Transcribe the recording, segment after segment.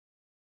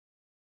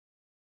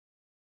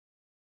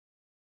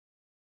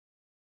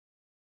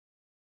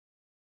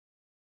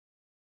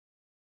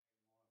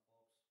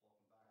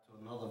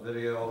Another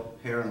video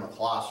here in the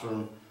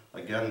classroom,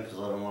 again because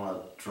I don't want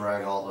to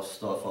drag all this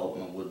stuff out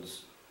in the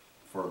woods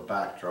for a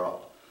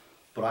backdrop.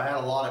 But I had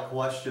a lot of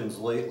questions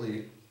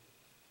lately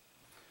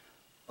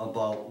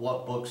about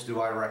what books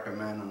do I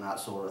recommend and that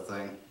sort of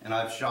thing. And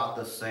I've shot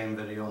this same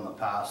video in the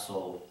past,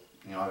 so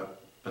I've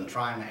been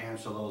trying to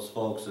answer those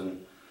folks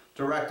and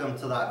direct them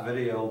to that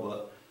video,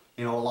 but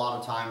a lot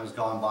of time has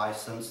gone by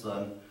since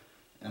then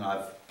and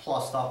I've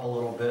plussed up a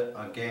little bit.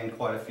 I've gained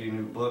quite a few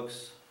new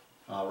books,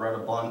 read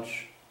a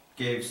bunch,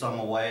 gave some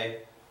away,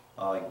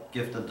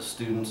 gifted to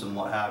students and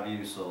what have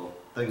you, so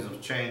things have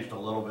changed a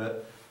little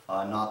bit.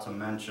 Not to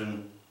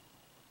mention,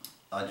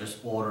 I just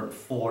ordered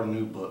 4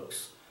 new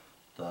books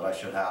that I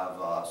should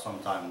have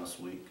sometime this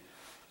week.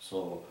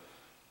 So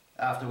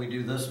after we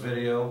do this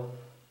video,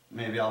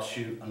 maybe I'll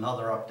shoot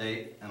another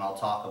update and I'll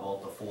talk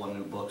about the 4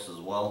 new books as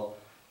well.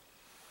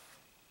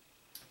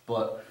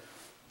 But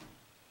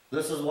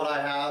this is what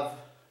I have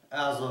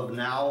as of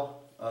now.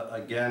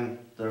 Again,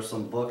 there's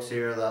some books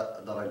here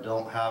that I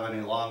don't have any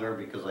longer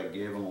because I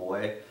gave them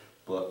away,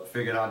 but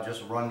figured I'd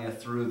just run you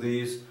through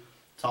these,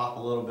 talk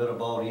a little bit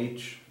about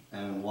each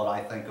and what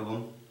I think of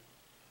them.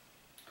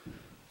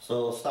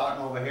 So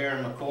starting over here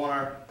in the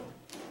corner,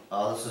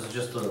 this is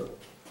just a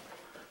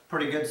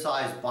pretty good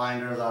sized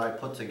binder that I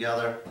put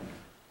together.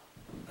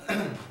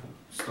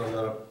 Still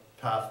got a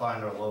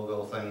Pathfinder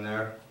logo thing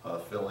there,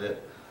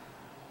 affiliate,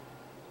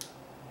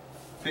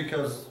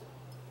 because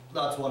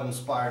that's what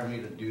inspired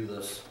me to do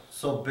this.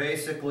 So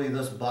basically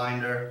this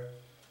binder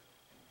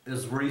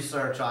is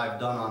research I've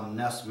done on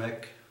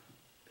Nessmuk,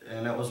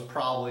 and it was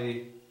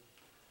probably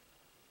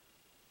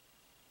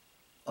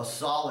a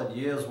solid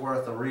year's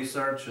worth of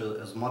research,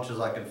 as much as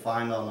I could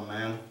find on the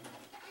man.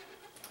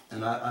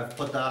 And I've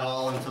put that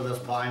all into this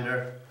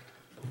binder,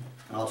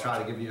 and I'll try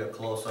to give you a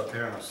close-up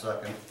here in a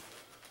second.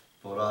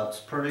 But it's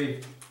pretty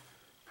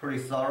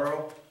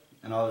thorough,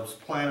 and I was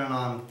planning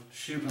on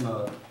shooting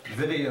a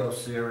video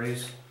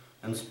series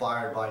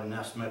inspired by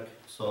Nessmuk,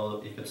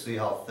 so you can see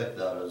how thick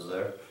that is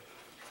there.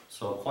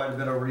 So quite a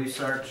bit of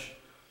research.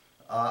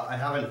 I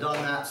haven't done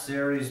that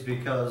series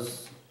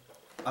because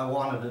I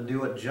wanted to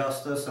do it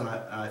justice, and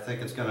I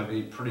think it's going to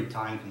be pretty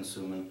time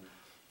consuming.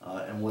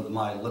 And with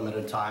my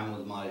limited time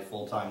with my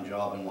full-time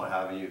job and what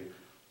have you,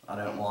 I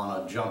didn't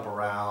want to jump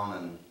around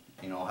and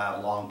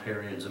have long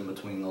periods in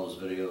between those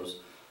videos.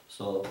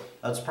 So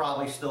that's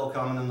probably still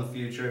coming in the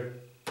future.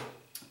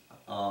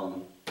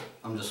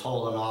 I'm just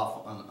holding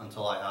off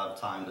until I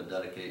have time to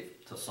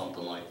dedicate to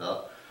something like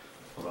that.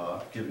 But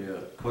I'll give you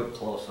a quick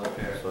close-up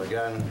here. So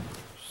again,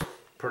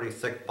 pretty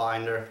thick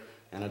binder,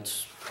 and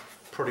it's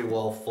pretty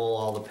well full.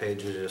 All the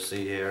pages you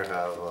see here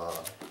have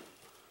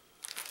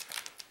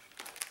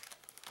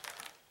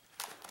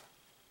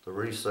the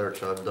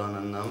research I've done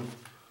in them.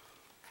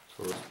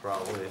 So it's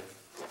probably,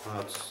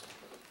 that's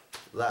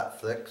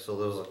that thick, so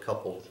there's a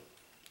couple,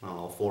 I don't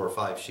know, 4 or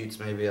 5 sheets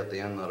maybe at the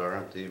end that are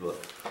empty, but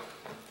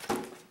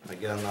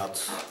again,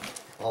 that's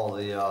all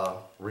the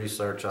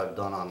research I've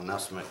done on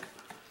Nessmuk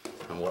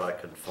and what I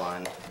could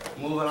find.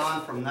 Moving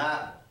on from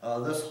that,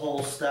 this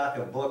whole stack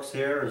of books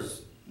here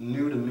is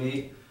new to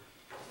me,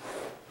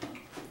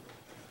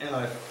 and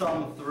I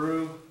thumbed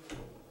through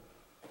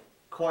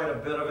quite a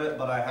bit of it,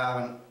 but I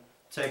haven't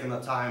taken the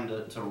time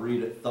to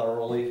read it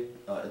thoroughly.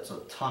 It's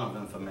a ton of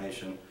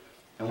information,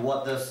 and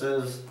what this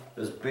is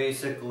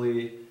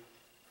basically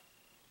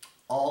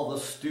all the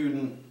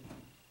student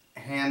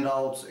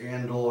handouts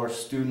and or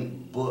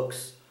student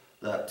books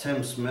that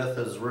Tim Smith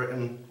has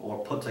written or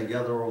put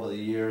together over the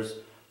years.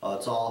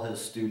 It's all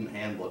his student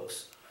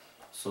handbooks.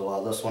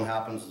 So this one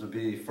happens to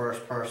be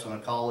First Person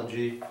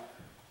Ecology.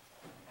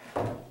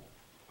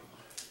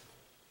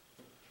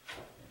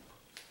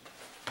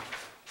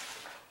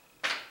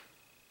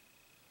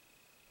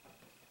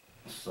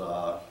 It's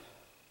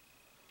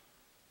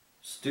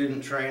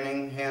student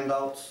training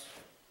handouts.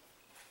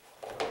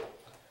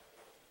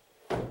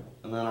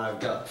 And then I've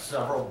got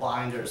several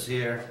binders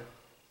here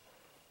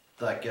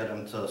that get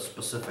into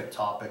specific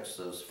topics.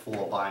 There's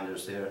 4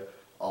 binders here,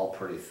 all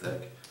pretty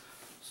thick.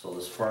 So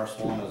this first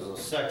one is a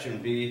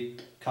section B,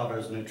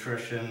 covers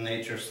nutrition,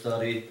 nature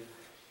study.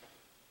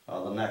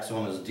 The next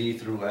one is D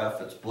through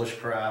F, it's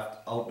bushcraft,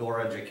 outdoor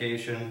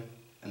education,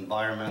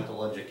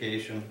 environmental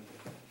education.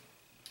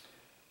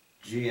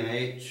 G and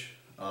H,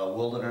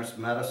 wilderness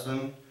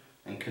medicine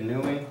and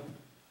canoeing.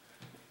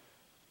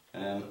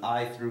 And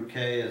I through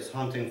K is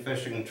hunting,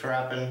 fishing,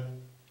 trapping,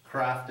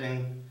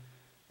 crafting,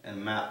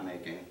 and map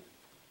making.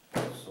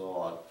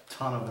 So a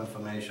ton of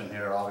information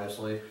here,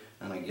 obviously.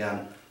 And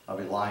again, I'd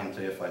be lying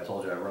to you if I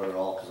told you I wrote it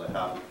all, because I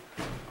haven't.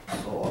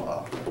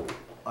 So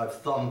I've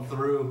thumbed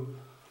through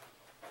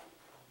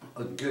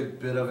a good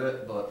bit of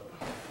it, but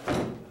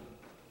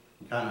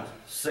kind of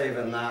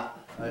saving that.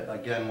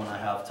 Again, when I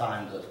have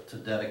time to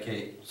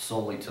dedicate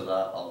solely to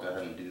that, I'll go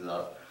ahead and do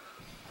that.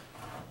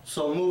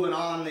 So moving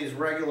on, these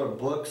regular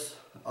books,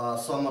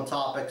 some are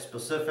topic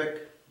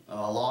specific, a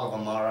lot of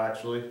them are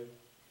actually.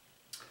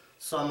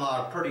 Some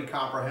are pretty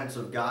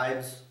comprehensive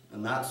guides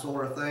and that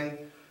sort of thing.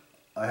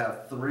 I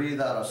have 3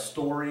 that are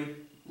story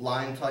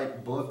line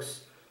type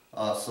books.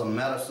 some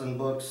medicine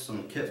books,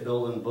 some kit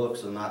building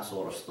books, and that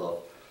sort of stuff.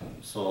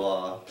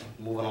 So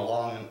moving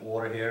along in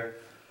order here,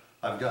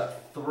 I've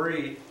got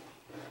 3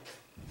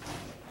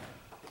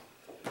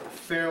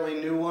 fairly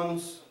new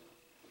ones,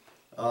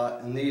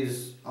 and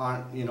these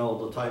aren't, you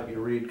know, the type you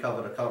read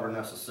cover to cover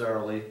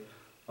necessarily.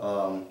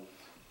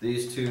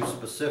 These 2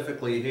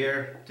 specifically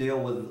here deal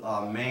with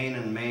Maine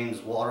and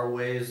Maine's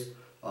waterways,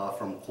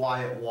 from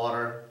quiet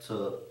water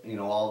to, you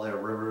know, all their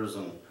rivers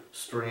and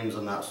streams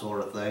and that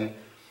sort of thing.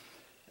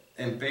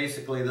 And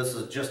basically this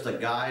is just a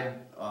guide,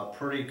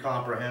 pretty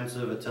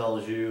comprehensive. It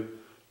tells you,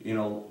 you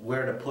know,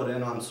 where to put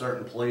in on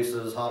certain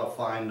places, how to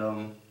find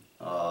them,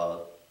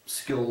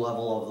 skill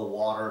level of the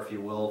water, if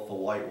you will, for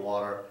white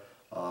water,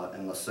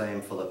 and the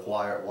same for the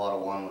quiet water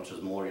one, which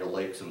is more your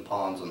lakes and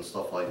ponds and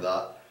stuff like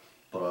that.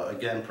 But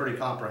again, pretty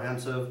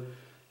comprehensive,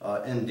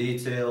 in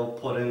detail,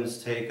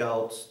 put-ins,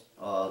 takeouts,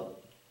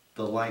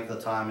 the length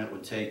of time it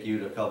would take you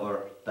to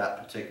cover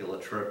that particular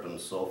trip and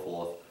so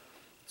forth.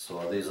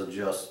 So these are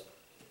just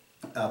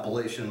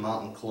Appalachian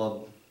Mountain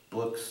Club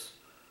books.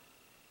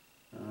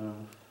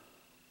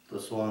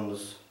 This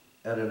one's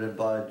edited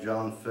by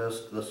John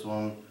Fisk. This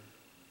one,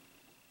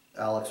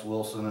 Alex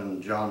Wilson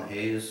and John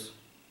Hayes.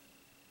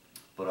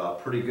 But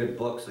pretty good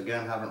books.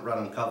 Again, haven't read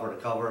them cover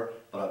to cover,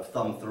 but I've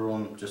thumbed through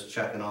them, just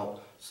checking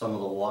out some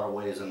of the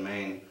waterways in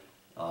Maine,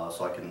 so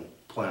I can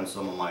plan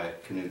some of my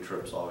canoe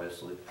trips,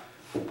 obviously.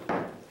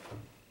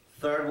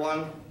 Third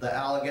one, the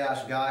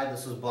Allagash Guide.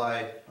 This is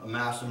by a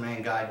Master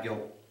Maine guide,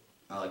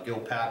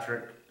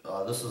 Gilpatrick.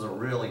 This is a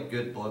really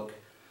good book,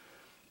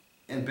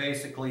 and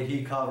basically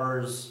he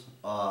covers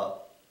a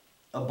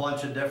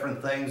bunch of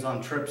different things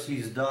on trips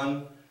he's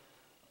done.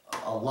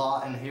 A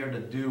lot in here to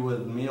do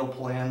with meal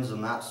plans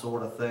and that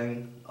sort of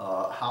thing,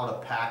 how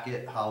to pack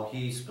it, how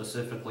he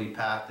specifically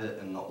packed it,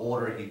 and the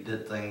order he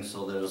did things.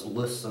 So there's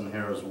lists in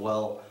here as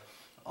well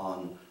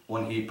on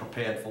when he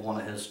prepared for one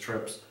of his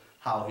trips,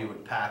 how he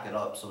would pack it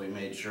up, so he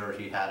made sure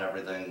he had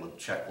everything with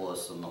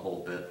checklists and the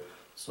whole bit.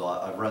 So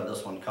I've read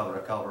this one cover to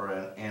cover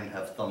and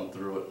have thumbed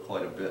through it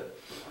quite a bit.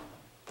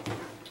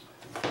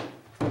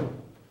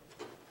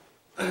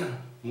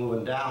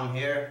 Moving down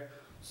here,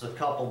 it's a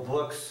couple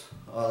books.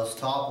 This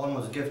top one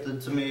was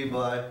gifted to me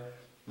by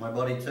my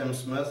buddy Tim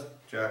Smith,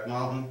 Jack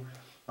Mountain.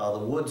 The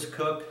Woods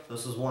Cook,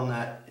 this is one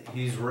that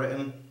he's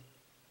written.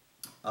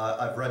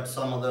 I've read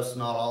some of this,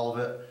 not all of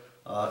it.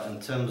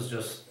 And Tim's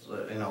just,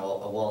 you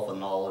know, a wealth of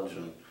knowledge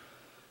and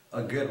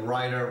a good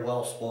writer,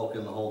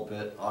 well-spoken, the whole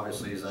bit.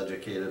 Obviously he's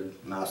educated,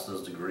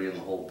 master's degree in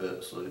the whole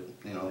bit, so,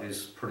 you know,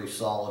 he's pretty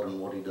solid in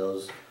what he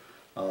does.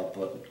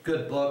 But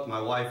good book. My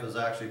wife has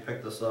actually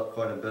picked this up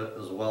quite a bit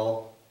as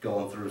well,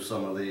 going through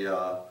some of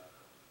the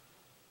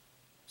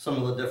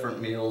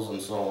different meals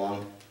and so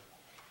on.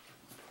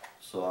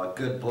 So a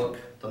good book.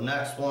 The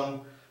next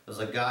one is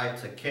a guide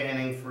to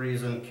canning,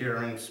 freezing,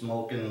 curing,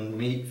 smoking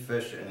meat,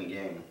 fish, and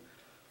game.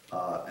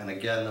 And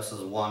again, this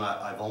is one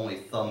I've only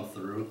thumbed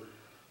through,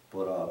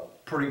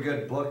 but pretty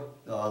good book.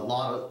 A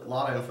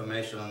lot of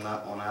information in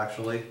that one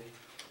actually.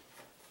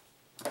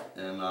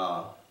 And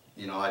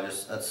you know,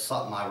 that's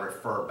something I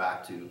refer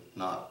back to,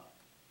 not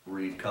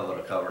read cover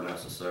to cover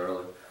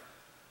necessarily.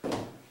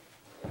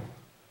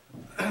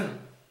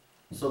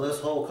 So this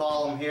whole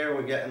column here,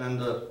 we're getting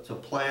into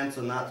plants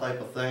and that type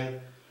of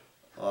thing.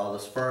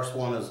 This first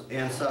one is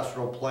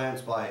Ancestral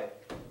Plants by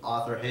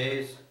Arthur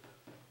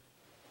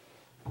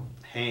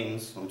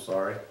Haynes, I'm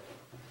sorry.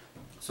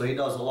 So he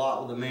does a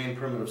lot with the Maine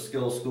Primitive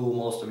Skills School.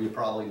 Most of you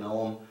probably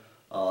know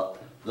him.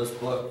 This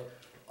book,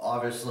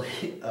 obviously,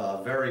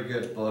 very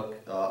good book.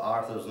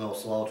 Arthur's no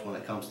slouch when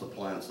it comes to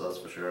plants, that's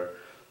for sure.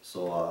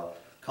 So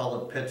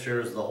colored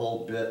pictures, the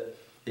whole bit.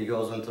 He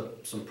goes into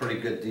some pretty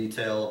good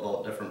detail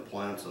about different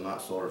plants and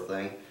that sort of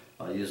thing,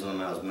 using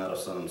them as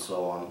medicine and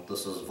so on.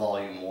 This is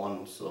volume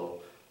 1,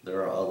 so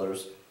there are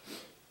others.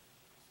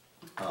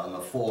 And the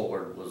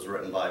foreword was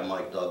written by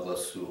Mike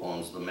Douglas, who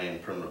owns the Maine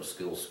Primitive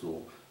Skills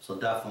School. So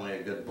definitely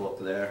a good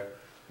book there.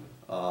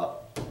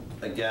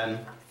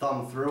 Again,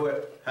 thumb through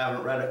it,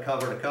 haven't read it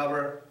cover to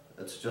cover.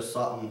 It's just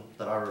something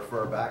that I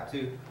refer back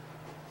to.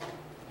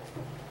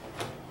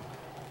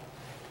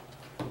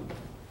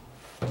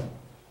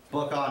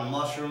 Book on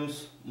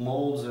mushrooms,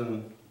 molds,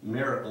 and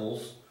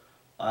miracles.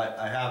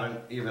 I haven't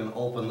even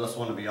opened this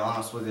one, to be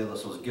honest with you.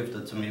 This was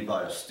gifted to me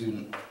by a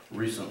student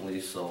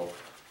recently, so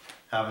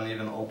haven't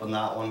even opened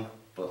that one,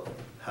 but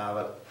have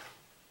it.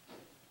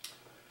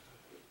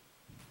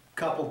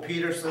 Couple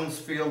Peterson's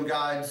field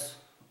guides.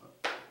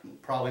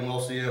 Probably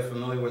most of you are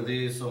familiar with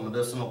these. So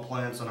medicinal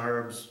plants and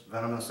herbs,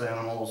 venomous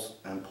animals,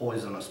 and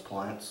poisonous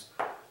plants.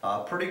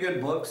 Pretty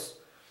good books.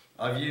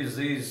 I've used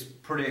these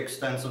pretty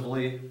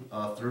extensively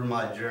through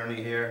my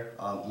journey here,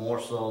 more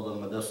so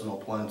than medicinal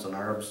plants and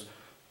herbs.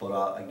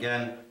 But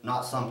again,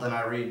 not something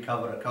I read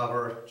cover to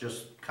cover,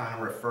 just kind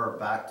of refer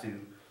back to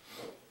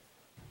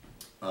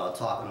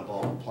talking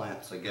about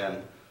plants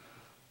again.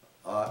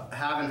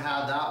 Haven't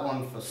had that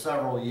one for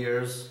several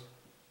years.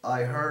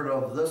 I heard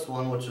of this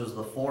one, which is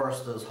the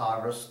Forager's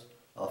Harvest,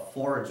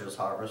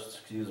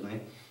 excuse me,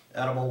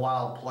 edible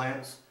wild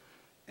plants.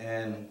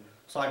 And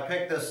So I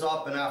picked this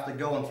up, and after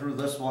going through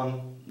this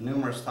one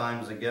numerous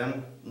times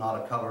again, not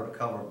a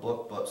cover-to-cover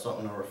book, but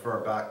something to refer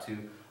back to,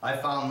 I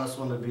found this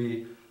one to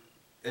be,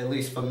 at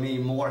least for me,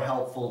 more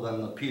helpful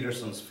than the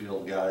Peterson's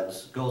field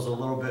guides. It goes a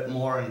little bit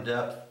more in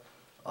depth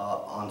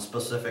on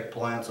specific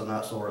plants and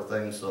that sort of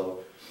thing.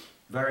 So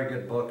very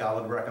good book. I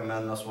would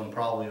recommend this one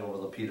probably over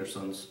the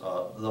Peterson's,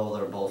 though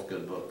they're both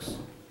good books.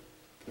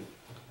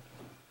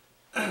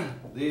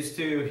 These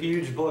two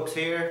huge books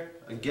here,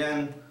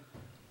 again,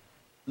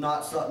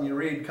 not something you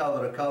read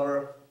cover to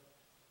cover.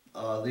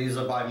 These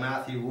are by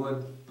Matthew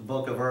Wood, the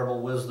Book of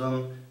Herbal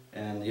Wisdom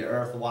and the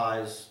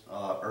Earthwise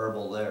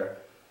Herbal there.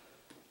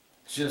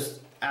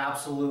 Just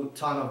absolute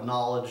ton of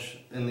knowledge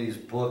in these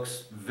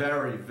books.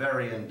 Very,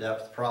 very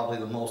in-depth, probably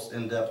the most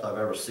in-depth I've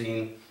ever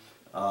seen.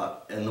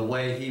 And the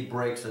way he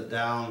breaks it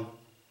down,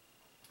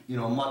 you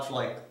know, much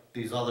like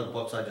these other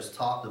books I just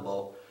talked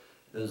about,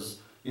 is,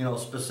 you know,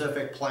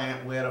 specific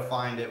plant, where to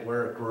find it,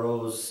 where it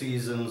grows,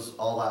 seasons,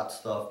 all that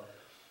stuff.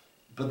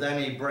 But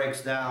then he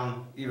breaks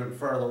down even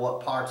further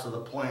what parts of the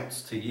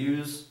plants to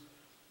use.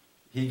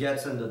 He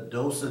gets into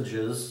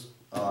dosages,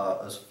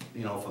 as,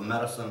 you know, for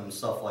medicine and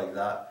stuff like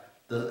that.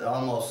 You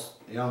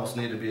almost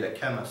need to be a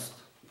chemist,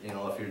 you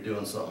know, if you're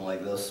doing something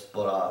like this.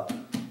 But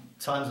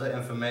tons of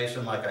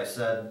information, like I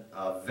said,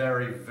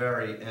 very,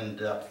 very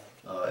in-depth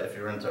if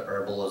you're into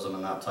herbalism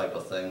and that type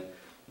of thing.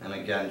 And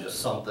again, just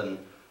something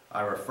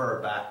I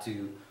refer back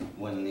to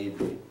when need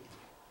be.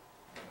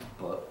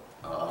 But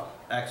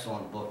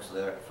excellent books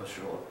there for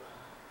sure.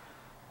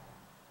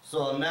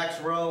 So the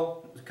next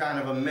row is kind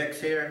of a mix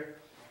here.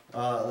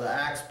 The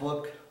Axe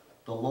book,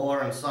 The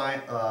Lore and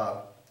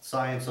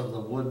Science of the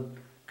Wood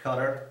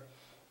Cutter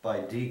by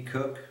D.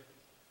 Cook.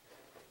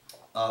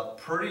 A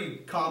pretty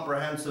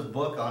comprehensive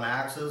book on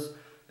axes.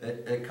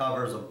 It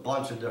covers a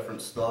bunch of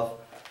different stuff,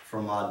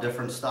 from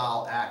different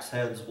style axe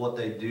heads, what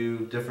they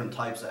do, different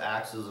types of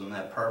axes and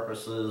their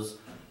purposes,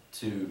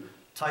 to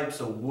types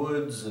of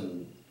woods,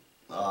 and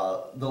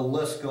the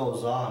list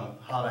goes on.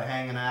 How to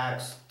hang an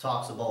axe,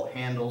 talks about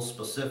handles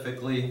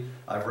specifically.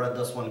 I've read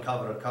this one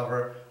cover to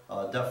cover.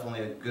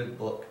 Definitely a good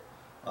book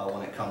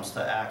when it comes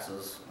to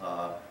axes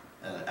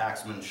and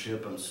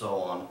axemanship and so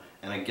on.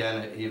 And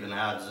again, it even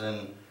adds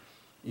in,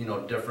 you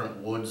know, different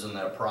woods and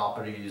their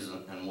properties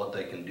and what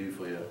they can do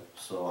for you.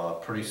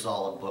 So pretty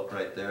solid book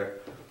right there.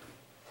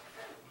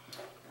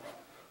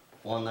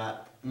 One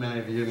that many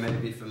of you may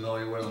be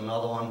familiar with,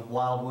 another one,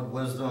 Wildwood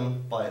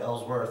Wisdom by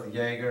Ellsworth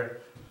Yeager.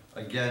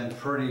 Again,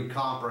 pretty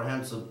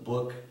comprehensive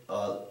book.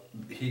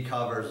 He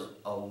covers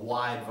a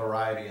wide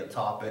variety of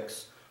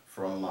topics,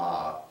 from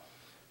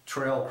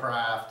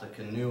trailcraft to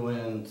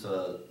canoeing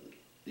to,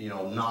 you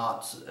know,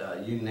 knots,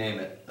 you name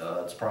it.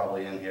 It's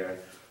probably in here.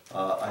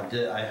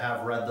 I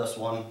have read this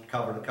one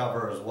cover to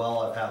cover as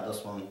well. I've had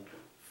this one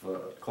for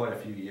quite a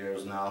few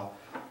years now.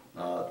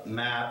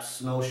 Maps,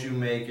 snowshoe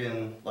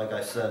making, like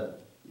I said,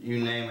 you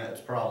name it,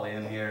 it's probably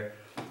in here.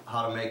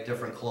 How to make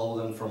different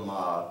clothing from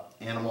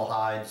animal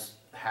hides,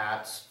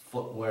 hats,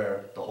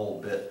 footwear, the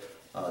whole bit.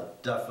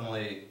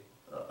 Definitely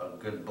a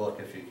good book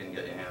if you can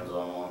get your hands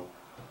on one.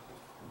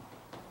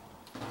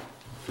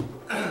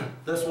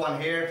 This one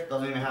here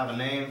doesn't even have a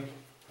name,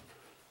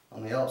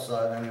 on the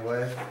outside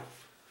anyway.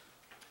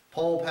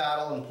 Pole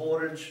Paddle and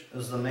Portage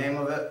is the name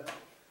of it.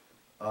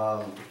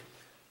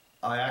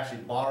 I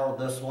actually borrowed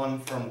this one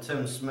from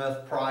Tim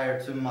Smith prior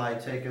to my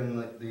taking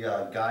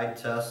the guide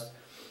test,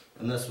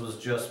 and this was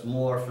just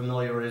more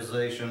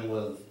familiarization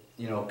with,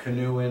 you know,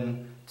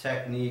 canoeing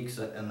techniques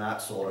and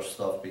that sort of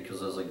stuff, because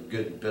there's a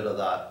good bit of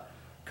that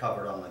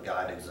covered on the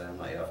guide exam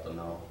that you have to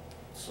know.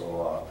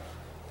 So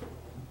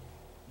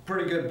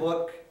pretty good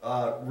book.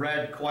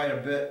 Read quite a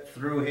bit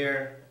through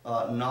here,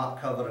 not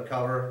cover to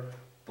cover,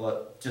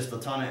 but just a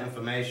ton of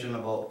information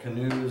about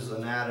canoes,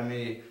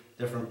 anatomy,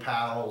 different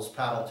paddles,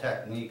 paddle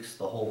techniques,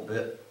 the whole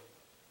bit.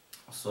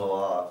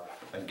 So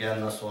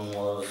again, this one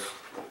was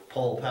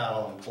Pole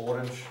Paddle and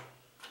Portage,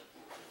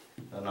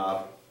 and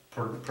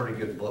pretty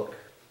good book.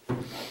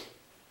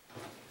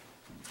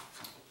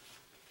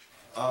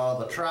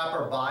 The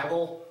Trapper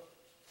Bible,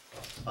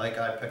 like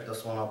I picked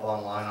this one up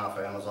online off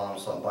Amazon or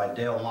something, by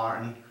Dale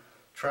Martin.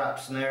 Trap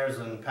snares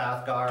and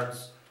path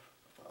guards.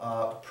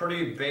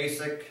 Pretty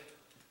basic.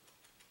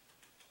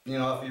 You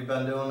know, if you've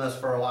been doing this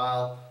for a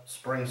while,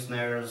 spring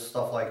snares,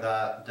 stuff like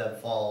that,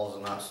 deadfalls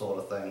and that sort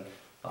of thing.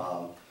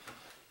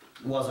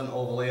 Wasn't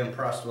overly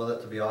impressed with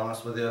it, to be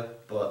honest with you,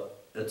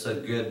 but it's a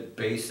good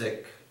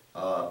basic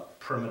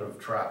primitive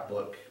trap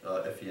book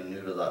if you're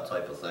new to that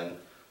type of thing.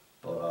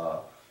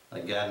 But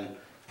again,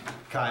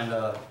 kind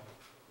of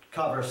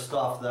covers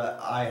stuff that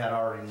I had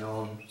already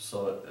known,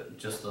 so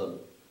just a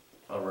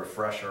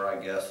refresher,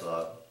 I guess,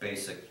 a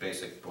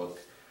basic book.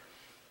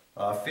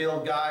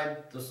 Field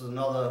Guide, this is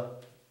another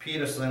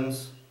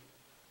Peterson's,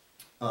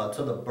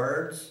 To the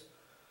Birds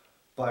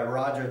by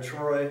Roger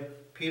Troy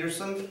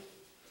Peterson.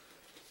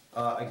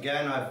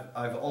 Again,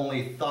 I've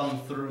only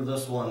thumbed through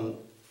this one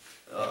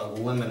a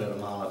limited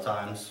amount of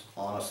times,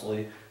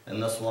 honestly,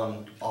 and this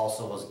one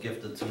also was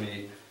gifted to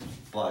me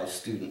by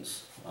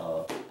students,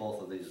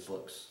 both of these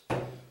books.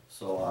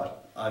 So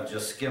I've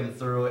just skimmed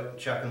through it,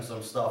 checking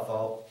some stuff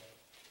out,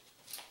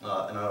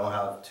 and I don't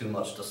have too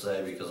much to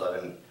say because I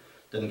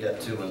didn't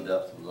get too in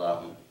depth with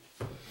that one.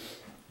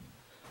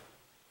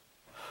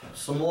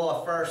 Some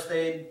more first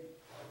aid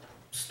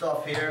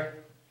stuff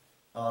here.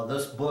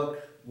 This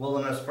book,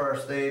 Wilderness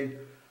First Aid,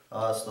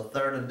 it's the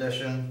 3rd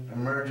edition,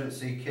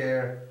 Emergency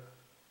Care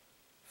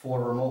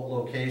for Remote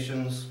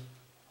Locations.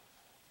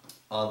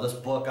 This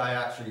book I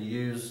actually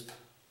used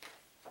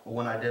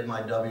when I did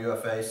my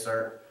WFA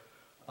cert.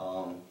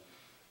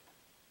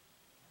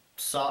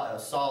 A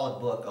solid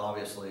book,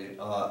 obviously.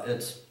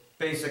 It's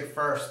basic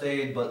first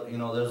aid, but you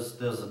know,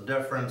 there's a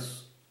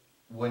difference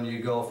when you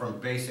go from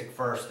basic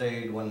first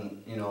aid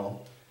when, you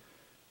know,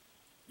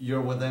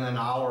 you're within an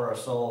hour or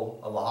so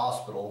of a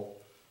hospital,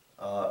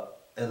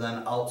 and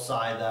then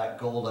outside that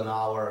golden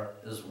hour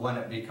is when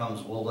it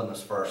becomes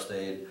wilderness first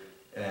aid.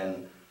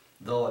 And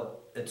though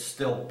it's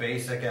still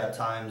basic at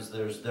times,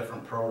 there's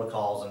different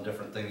protocols and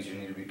different things you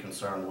need to be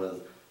concerned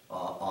with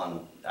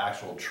on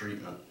actual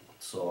treatment.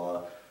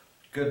 So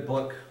good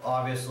book,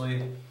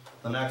 obviously.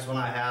 The next one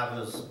I have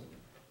is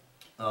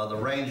the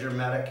Ranger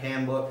Medic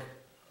Handbook.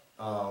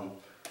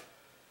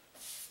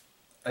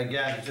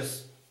 Again,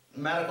 just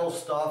medical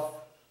stuff,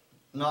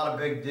 not a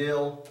big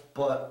deal,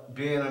 but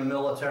being a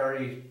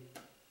military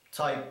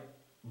type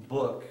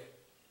book,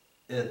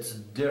 it's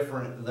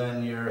different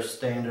than your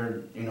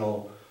standard, you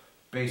know,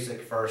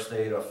 basic first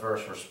aid or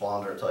first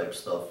responder type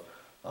stuff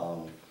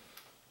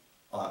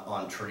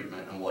on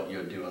treatment and what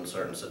you do in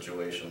certain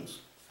situations.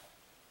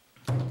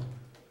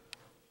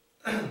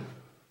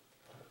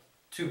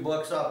 2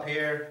 books up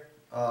here,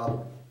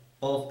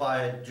 both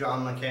by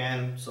John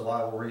McCann,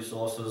 Survival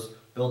Resources.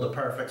 Build a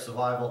Perfect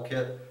Survival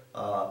Kit.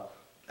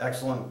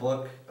 Excellent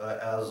book,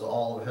 as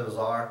all of his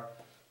are.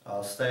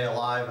 Stay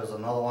Alive is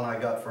another one I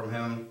got from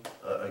him.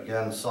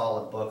 Again,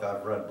 solid book.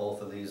 I've read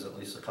both of these at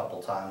least a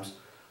couple times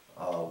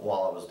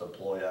while I was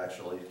deployed,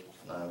 actually.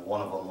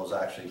 One of them was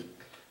actually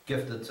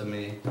gifted to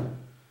me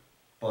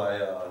by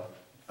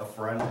a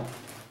friend.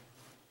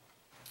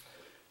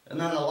 And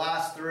then the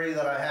last 3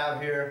 that I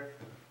have here,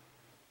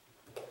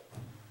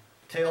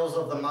 Tales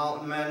of the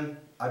Mountain Men.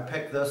 I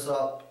picked this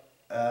up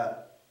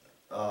at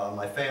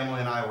my family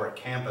and I were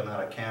camping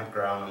at a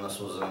campground, and this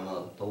was in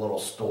the little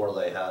store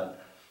they had,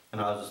 and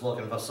I was just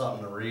looking for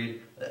something to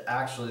read.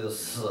 Actually,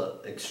 this is an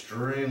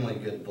extremely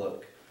good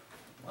book.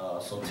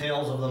 So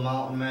Tales of the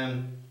Mountain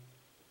Men,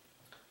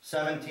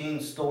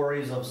 17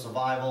 stories of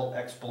survival,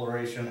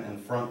 exploration, and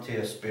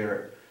frontier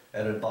spirit,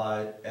 edited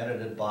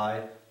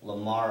by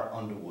Lamar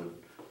Underwood.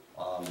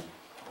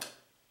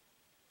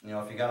 You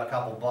know, if you got a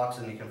couple bucks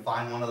and you can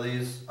find one of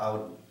these, I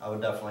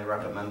would definitely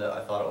recommend it.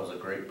 I thought it was a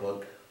great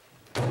book.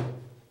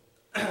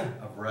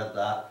 I've read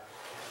that.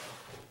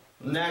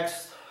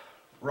 Next,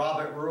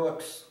 Robert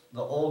Ruick's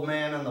The Old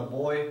Man and the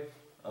Boy.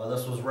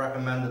 This was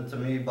recommended to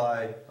me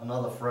by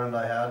another friend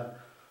I had.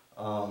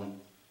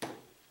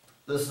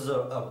 This is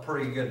a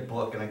pretty good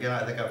book, and again,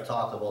 I think I've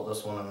talked about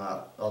this one in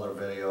that other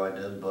video I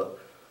did, but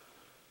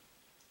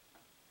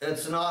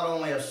it's not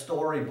only a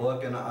story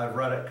book, and I've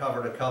read it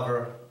cover to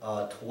cover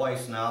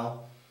twice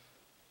now,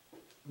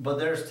 but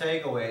there's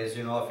takeaways.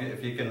 You know,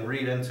 if you can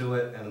read into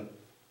it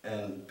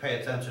and pay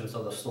attention to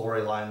the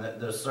storyline,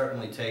 there's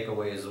certainly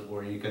takeaways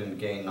where you can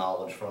gain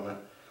knowledge from it.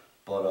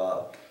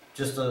 But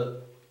just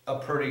a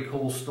pretty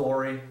cool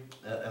story,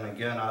 and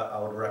again, I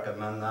would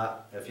recommend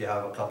that if you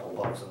have a couple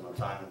bucks and the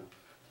time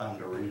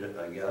to read it,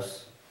 I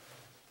guess.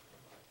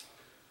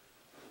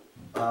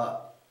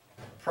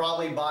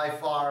 Probably by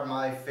far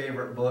my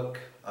favorite book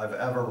I've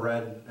ever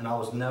read, and I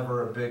was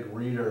never a big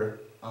reader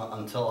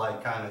until I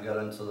kind of got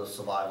into the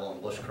survival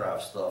and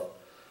bushcraft stuff.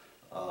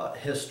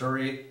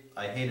 History.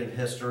 I hated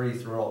history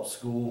throughout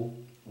school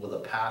with a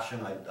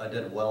passion. I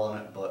did well in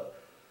it, but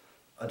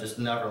I just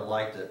never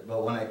liked it.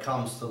 But when it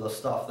comes to the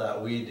stuff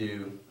that we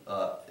do,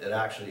 it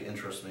actually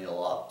interests me a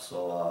lot.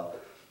 So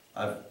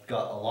I've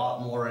got a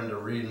lot more into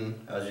reading,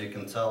 as you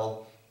can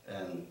tell,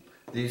 and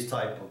these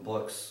type of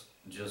books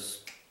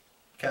just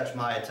catch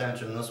my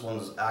attention. This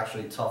one's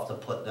actually tough to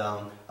put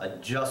down. I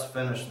just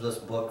finished this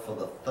book for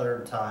the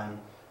 3rd time,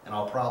 and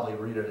I'll probably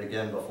read it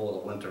again before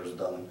the winter's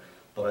done.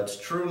 But it's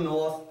True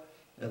North.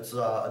 It's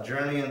a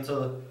journey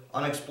into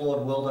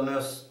unexplored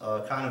wilderness,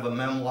 kind of a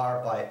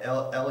memoir by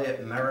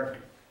Elliot Merrick,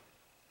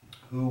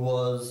 who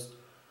was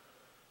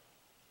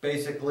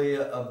basically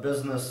a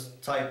business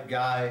type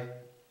guy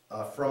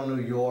from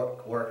New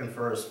York, working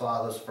for his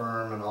father's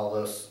firm and all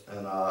this,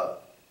 and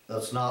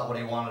that's not what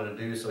he wanted to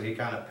do, so he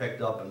kind of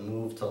picked up and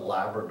moved to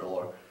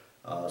Labrador.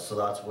 So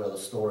that's where the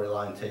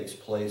storyline takes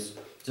place.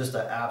 Just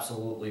an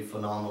absolutely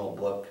phenomenal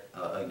book.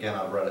 Again,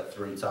 I've read it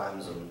 3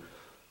 times, and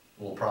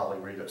we'll probably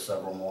read it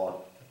several more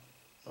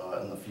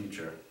in the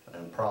future,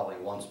 and probably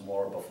once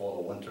more before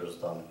the winter's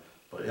done.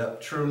 But yep,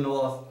 True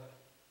North,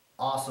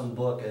 awesome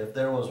book. If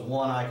there was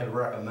one I could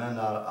recommend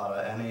out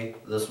of any,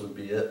 this would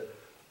be it,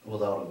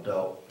 without a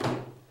doubt.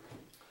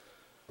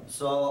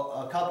 So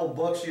a couple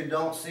books you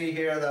don't see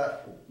here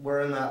that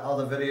were in that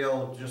other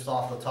video, just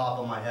off the top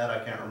of my head, I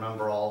can't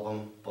remember all of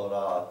them,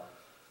 but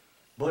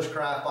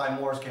Bushcraft by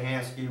Morris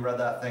Kahansky, read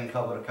that thing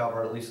cover to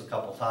cover at least a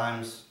couple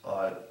times.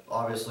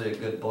 Obviously a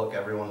good book,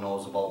 everyone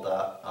knows about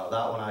that.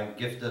 That one I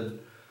gifted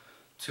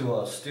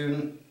to a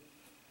student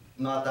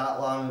not that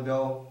long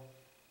ago.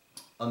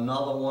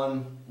 Another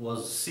one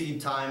was Seed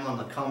Time on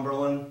the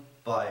Cumberland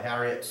by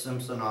Harriet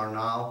Simpson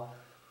Arnall.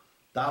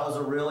 That was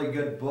a really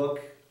good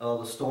book.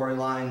 The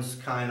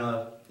storylines kind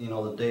of, you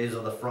know, the days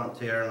of the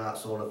frontier and that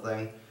sort of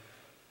thing.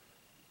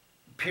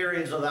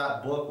 Periods of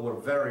that book were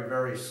very,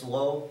 very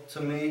slow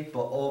to me,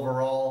 but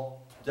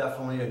overall,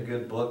 definitely a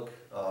good book,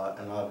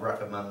 and I'd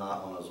recommend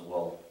that one as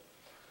well.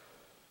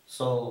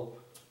 So,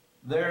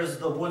 there's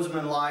the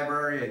Woodsman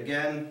library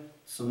again,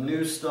 some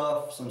new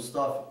stuff, some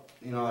stuff,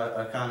 you know,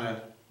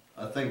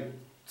 I think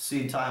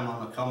Seed Time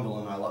on the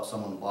Cumberland I let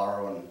someone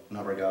borrow and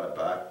never got it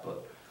back,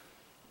 but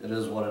it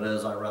is what it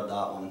is. I read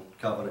that one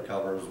cover to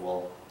cover as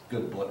well.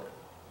 Good book.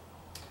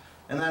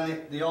 And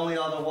then the only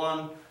other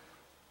one,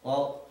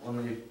 well, let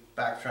me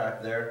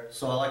backtrack there.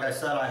 So like I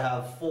said, I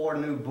have 4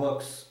 new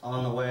books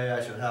on the way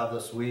I should have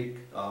this week.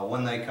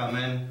 When they come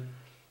in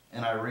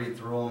and I read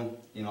through them,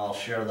 you know, I'll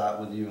share that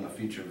with you in a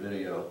future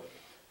video.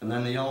 And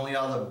then the only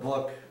other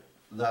book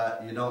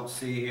that you don't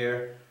see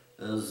here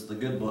is the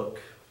good book.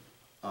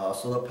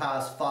 So the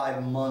past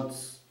 5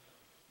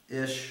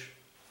 months-ish,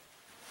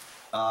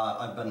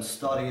 I've been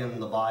studying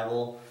the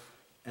Bible,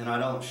 and I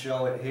don't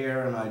show it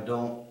here, and I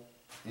don't,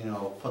 you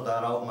know, put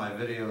that out in my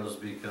videos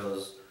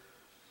because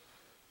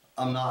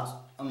I'm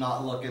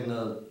not looking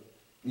to,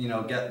 you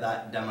know, get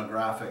that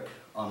demographic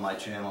on my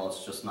channel.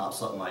 It's just not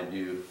something I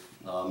do.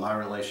 My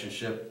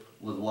relationship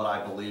with what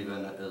I believe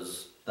in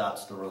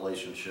that's the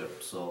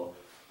relationship. So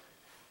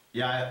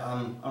yeah,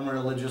 I'm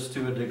religious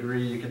to a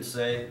degree, you could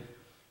say,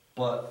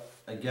 but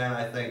again,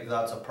 I think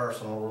that's a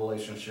personal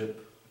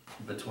relationship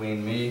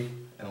between me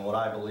and what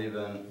I believe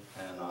in,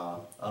 and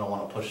I don't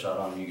want to push that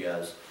on you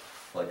guys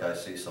like I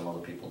see some other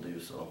people do.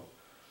 So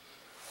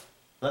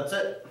that's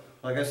it.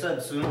 Like I said,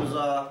 as soon as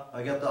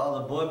I get the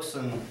other books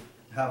and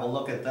have a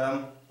look at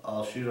them,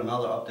 I'll shoot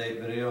another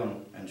update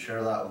video and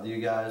share that with you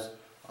guys.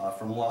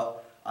 From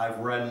what I've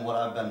read and what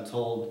I've been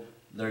told,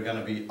 they're going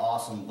to be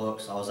awesome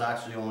books. I was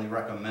actually only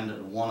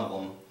recommended one of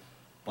them,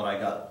 but I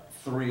got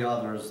 3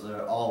 others.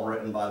 They're all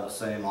written by the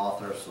same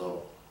author,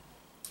 so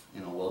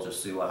you know, we'll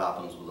just see what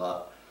happens with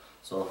that.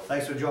 So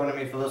thanks for joining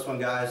me for this one,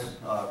 guys.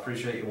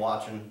 Appreciate you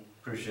watching,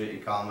 appreciate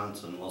your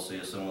comments, and we'll see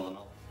you soon with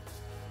another.